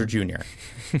 Bowser Jr.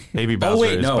 Maybe Bowser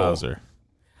wait, is no. Bowser.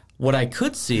 What I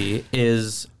could see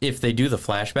is if they do the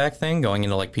flashback thing going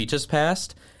into like Peach's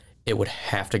past, it would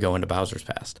have to go into Bowser's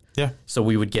past. Yeah. So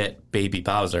we would get Baby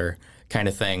Bowser kind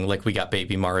of thing, like we got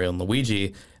Baby Mario and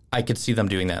Luigi. I could see them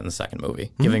doing that in the second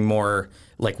movie, giving more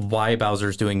like why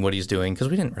Bowser's doing what he's doing, because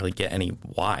we didn't really get any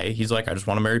why. He's like, I just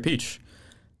want to marry Peach.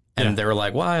 And they were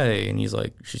like, why? And he's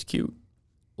like, she's cute.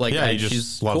 Like, Yeah, he just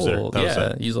she's loves her. cool. That was Yeah,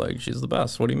 it. he's like, she's the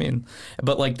best. What do you mean?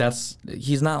 But like,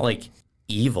 he's not like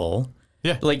evil.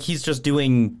 Yeah. Like, he's just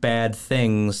doing bad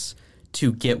things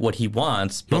to get what he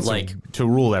wants. But like, to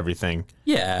rule everything.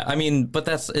 yeah, I mean, but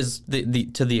is the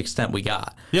to the extent we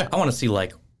got. Yeah. I want to see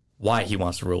like why he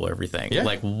wants to rule everything. Yeah.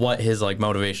 Like what his like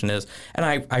motivation is. And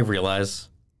I realize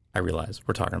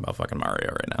we're talking about fucking Mario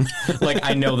right now. Like,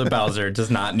 I know that Bowser does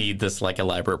not need this like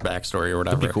elaborate backstory or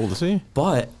whatever. Pretty cool to see.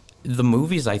 But the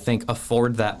movies, I think,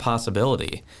 afford that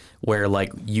possibility where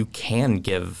like you can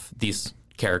give these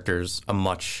characters a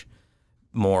much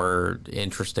more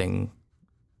interesting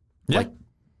like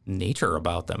nature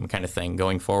about them kind of thing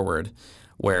going forward,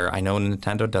 where I know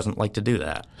Nintendo doesn't like to do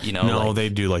that. No, like, they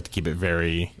do like to keep it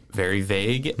very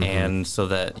vague, and so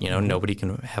that nobody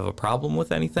can have a problem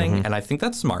with anything. And I think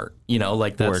that's smart.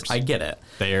 Like that's Works. I get it.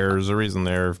 There's a reason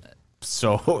they have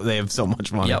so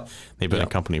much money. Yep. They've been a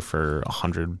company for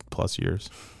 100+ years.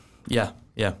 Yeah.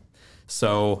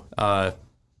 So,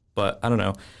 but I don't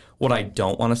know. What I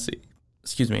don't want to see.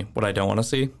 What I don't want to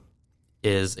see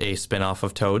is a spin-off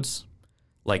of Toads,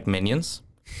 like Minions.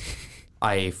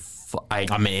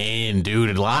 I'm in,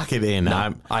 dude. Lock it in.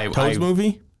 Toads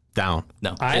movie? Down.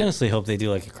 No. I honestly hope they do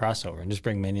like a crossover and just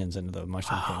bring Minions into the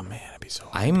Mushroom Kingdom. Oh, man, that'd be so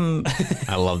I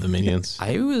love the Minions.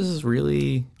 was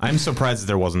really I'm surprised that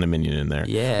there wasn't a Minion in there.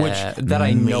 that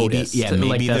I noticed. Yeah, Like,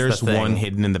 maybe that's there's the thing. one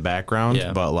hidden in the background,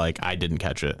 Yeah. but like I didn't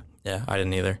catch it. Yeah, I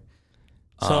didn't either.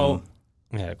 So,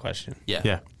 I had a question.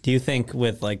 Yeah. Do you think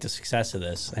with like the success of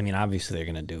this, I mean, obviously they're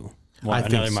going to do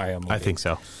another Mario movie. I think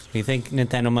so. Do you think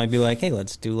Nintendo might be like, hey,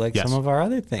 let's do like Yes. some of our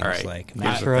other things, All right. like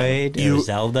Here's the Metroid or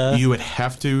Zelda? You would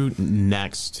have to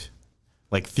next.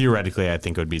 Like theoretically, I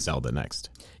think it would be Zelda next.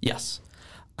 Yes.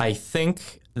 I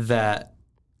think that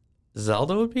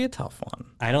Zelda would be a tough one.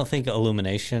 I don't think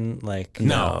Illumination, like...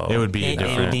 No, it would be It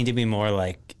different. would need to be more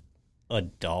like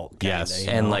adult. Kinda, Yes.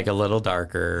 you And know? like a little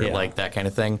darker, Yeah. like that kind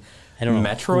of thing. I don't know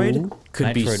Metroid who.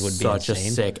 could be Metroid would be such a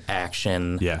insane. sick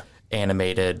action Yeah.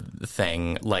 animated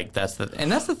thing. Like that's the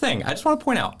thing. I just want to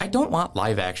point out, I don't want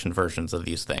live action versions of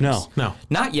these things. No.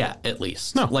 Not yet, at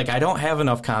least. No. Like I don't have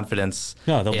enough confidence.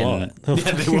 No, they'll blow in- it. Yeah,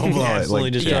 they will blow it. Absolutely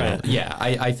Like, destroy Yeah, it. yeah.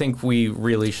 I think we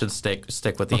really should stick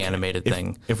with the animated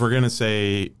thing. If we're gonna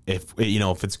say if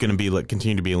it's gonna be like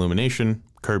continue to be Illumination,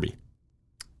 Kirby.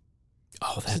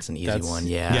 Oh, that's an easy one.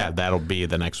 Yeah. Yeah, that'll be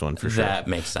the next one for sure. That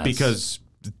makes sense. Because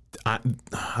I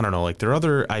don't know, like their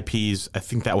other IPs, I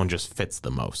think that one just fits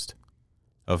the most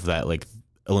of that. Like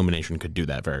Illumination could do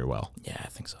that very well. Yeah, I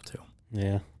think so too.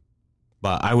 Yeah.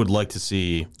 But I would like to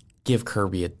see Give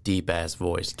Kirby a deep ass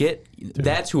voice.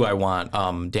 That's who I want.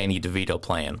 Danny DeVito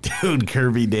playing. dude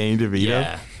Kirby Danny DeVito.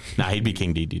 Yeah. Nah, he'd be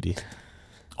King DDD.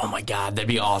 Oh my god, that'd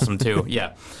be awesome too.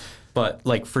 Yeah. But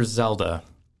like for Zelda,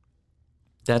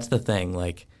 that's the thing.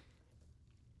 Like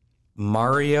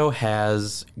Mario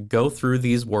has go through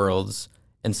these worlds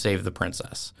and save the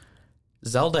princess.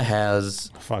 Zelda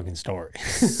has Fucking story.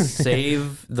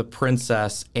 save the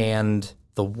princess and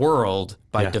the world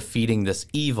by Yeah. defeating this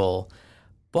evil,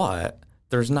 but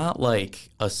there's not like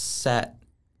a set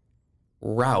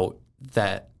route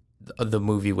that the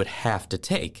movie would have to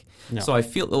take. No. So I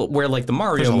feel where like the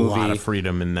Mario There's a movie, lot of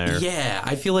freedom in there. yeah,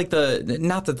 I feel like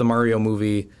not that the Mario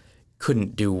movie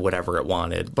couldn't do whatever it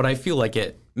wanted, but I feel like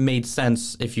it made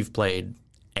sense if you've played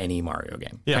any Mario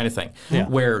game, kind of thing. Yeah.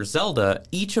 Where Zelda,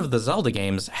 each of the Zelda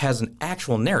games has an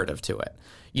actual narrative to it.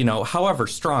 However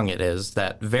strong it is,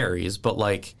 that varies, but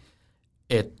like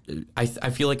I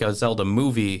feel like a Zelda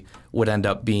movie would end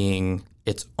up being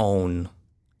its own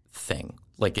thing.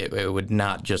 Like it would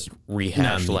not just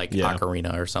rehash like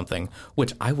Ocarina or something,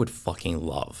 which I would fucking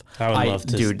love. I would love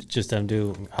to dude. just them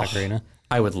do Ocarina.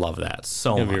 I would love that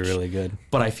so It'd much. be really good.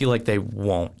 But I feel like they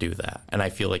won't do that, and I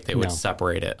feel like they would No.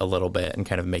 separate it a little bit and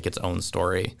kind of make its own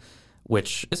story,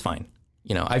 which is fine.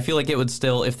 I feel like it would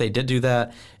still, if they did do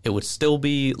that, it would still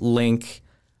be Link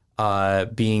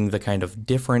being the kind of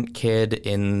different kid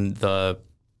in the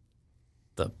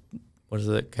what is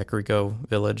it, Kakariko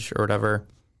Village or whatever.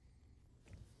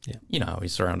 Yeah. How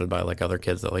he's surrounded by like other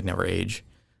kids that like never age,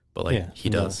 but like he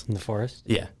in the- does. in the forest.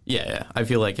 Yeah. I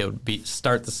feel like it would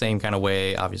start the same kind of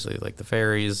way, obviously, like the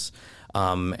fairies,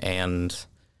 and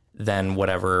then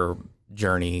whatever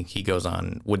journey he goes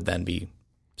on would then be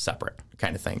separate,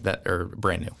 kind of thing, that or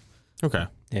brand new. Okay.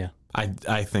 Yeah.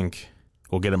 I think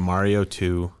we'll get a Mario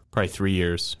 2, probably 3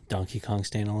 years. Donkey Kong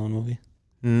standalone movie.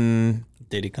 Mm,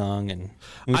 Diddy Kong, and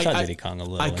we saw Diddy Kong a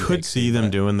little. I in could Big see City, them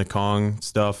but- doing the Kong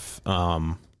stuff.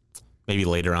 Maybe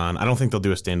later on. I don't think they'll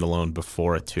do a standalone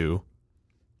before a 2.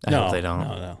 I hope they don't.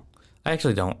 No. I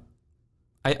actually don't.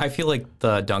 I feel like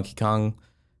the Donkey Kong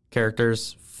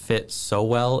characters fit so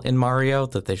well in Mario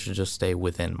that they should just stay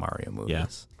within Mario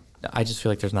movies. I just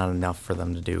feel like there's not enough for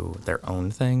them to do their own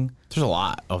thing. There's a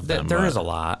lot of them. There is a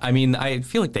lot. I mean, I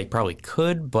feel like they probably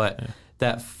could, but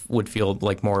that would feel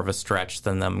like more of a stretch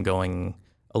than them going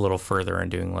a little further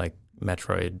and doing like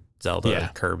Metroid,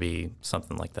 Zelda, Kirby,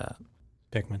 something like that.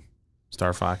 Pikmin.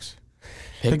 Star Fox.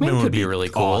 Pikmin could be really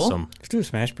cool. Awesome. Let's do a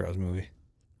Smash Bros. movie.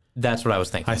 That's what I was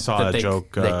thinking. I saw that a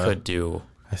joke, They could do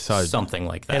I saw something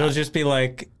like that. It'll just be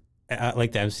like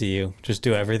like the MCU, just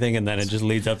do everything, and then it just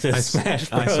leads up to Smash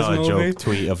Bros. I saw a movie. joke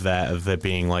tweet of it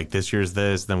being like, this year's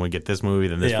this, then we get this movie,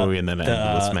 then this movie, and then it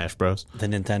ended with Smash Bros. The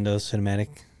Nintendo Cinematic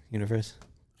Universe.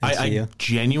 I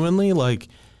genuinely, like,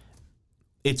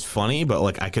 it's funny, but,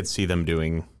 like, I could see them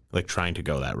doing, like, trying to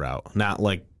go that route. Not,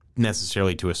 like,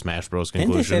 necessarily to a Smash Bros.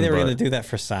 Conclusion. Didn't they say they were going to do that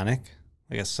for Sonic?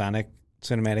 Like a Sonic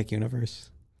Cinematic Universe?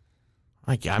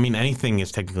 Like, I mean, anything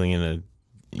is technically in a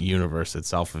universe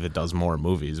itself if it does more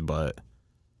movies, but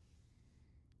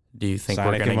Do you think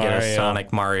Sonic we're going to and get a Mario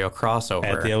Sonic Mario crossover?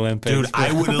 At the Olympics. dude,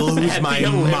 I would lose At my the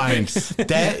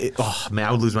mind.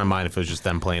 I would lose my mind if it was just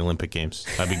them playing Olympic games.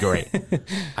 That'd be great.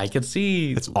 I could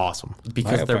see It's awesome.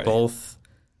 because Mario they're Party. both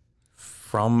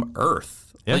from Earth.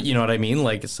 Yeah. Like, you know what I mean?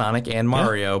 Like Sonic and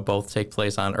Mario both take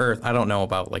place on Earth. I don't know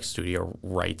about like studio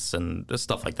rights and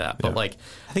stuff like that, but like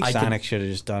I think could- Sonic should have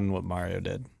just done what Mario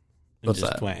did. And What's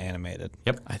just that? went animated.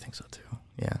 I think so too.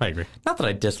 Yeah. I agree. Not that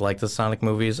I dislike the Sonic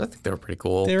movies. I think they were pretty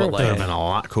cool. They but were It would have like, been a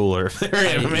lot cooler if they were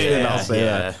animated. I'll say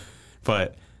that.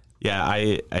 But yeah,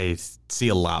 I see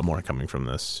a lot more coming from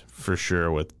this for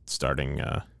sure. With starting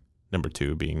number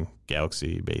 2 being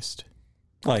Galaxy based,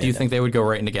 Oh, yeah, Do you think they would go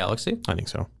right into Galaxy? I think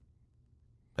so.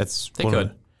 That's They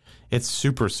could. It's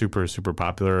super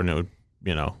popular, and it would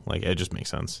like it just makes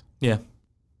sense. Yeah.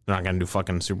 They're not gonna do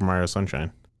fucking Super Mario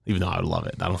Sunshine, even though I would love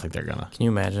it. I don't think they're gonna. Can you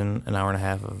imagine an hour and a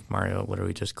half of Mario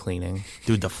literally just cleaning?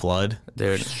 Dude, the flood.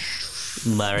 Dude,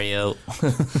 Mario.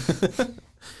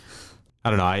 I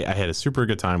don't know. I had a super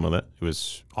good time with it. It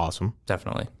was awesome.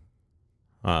 Definitely.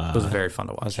 It was very fun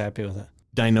to I was watch. happy with it.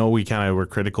 I know we kind of were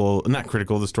not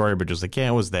critical of the story, but just like, yeah,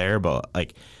 it was there, but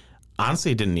like,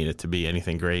 honestly, it didn't need it to be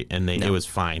anything great, and it was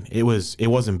fine. It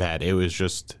wasn't bad. It was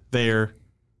just there.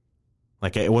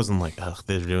 Like, it wasn't like, ugh,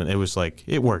 they're doing. It was like,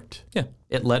 it worked. Yeah.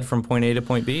 It led from point A to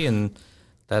point B, and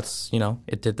that's,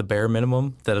 it did the bare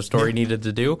minimum that a story needed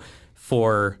to do.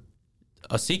 For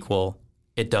a sequel,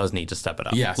 it does need to step it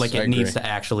up. Yes, like, I it needs agree. to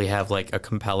actually have, like, a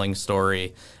compelling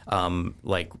story,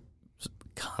 like,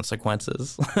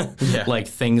 consequences. Yeah. Like,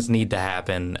 things need to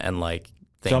happen, and, like,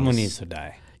 things... Someone needs to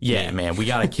die. Yeah, man, we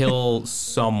got to kill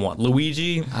someone.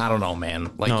 Luigi, I don't know, man.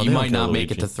 Like, No, you they don't might kill not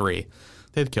make it Luigi. to 3.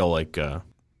 They'd kill like, I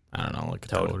don't know, like a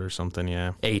Toad. toad or something.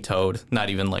 Yeah, A Toad, not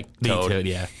even, like, The Toad.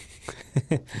 yeah,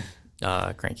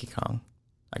 Cranky Kong.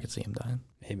 I could see him dying.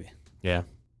 Maybe. yeah.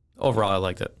 Overall, I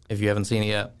liked it. If you haven't seen it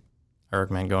yet, I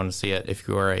recommend going to see it. If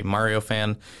you are a Mario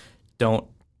fan, don't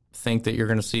think that you're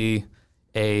going to see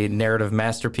a narrative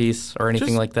masterpiece or anything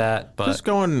Just- like that. But Just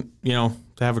going, to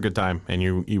have a good time, and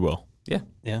you will. yeah,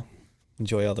 Yeah.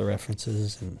 Enjoy all the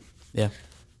references and yeah,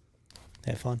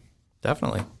 have fun.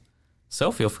 definitely.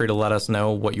 So feel free to let us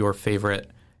know what your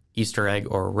favorite Easter egg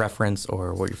or reference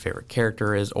or what your favorite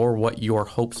character is or what your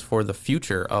hopes for the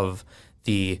future of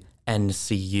the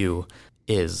NCU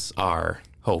is. Our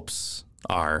hopes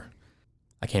are...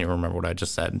 I can't even remember what I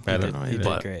just said. I don't know You either.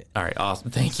 did great. All right, awesome.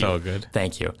 Thank you. So good.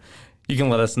 Thank you. You can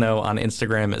let us know on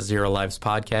Instagram at Zero Lives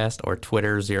Podcast or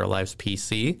Twitter, Zero Lives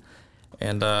PC.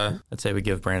 And I'd say we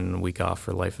give Brandon a week off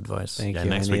for life advice. Thank Yeah, you.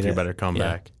 next I week need you it. better come Yeah.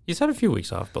 back. He's had a few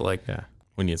weeks off, but like Yeah,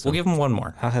 we need some. we'll give him one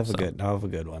more. I'll have a So, good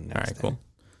one next All right, time. cool.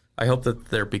 I hope that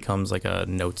there becomes like a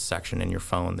notes section in your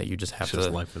phone that you just have just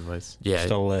to life advice. yeah,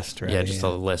 Just a list, right? yeah, just a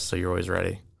list so you're always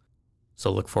ready.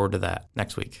 So look forward to that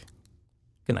next week.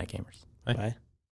 Good night, gamers. Bye.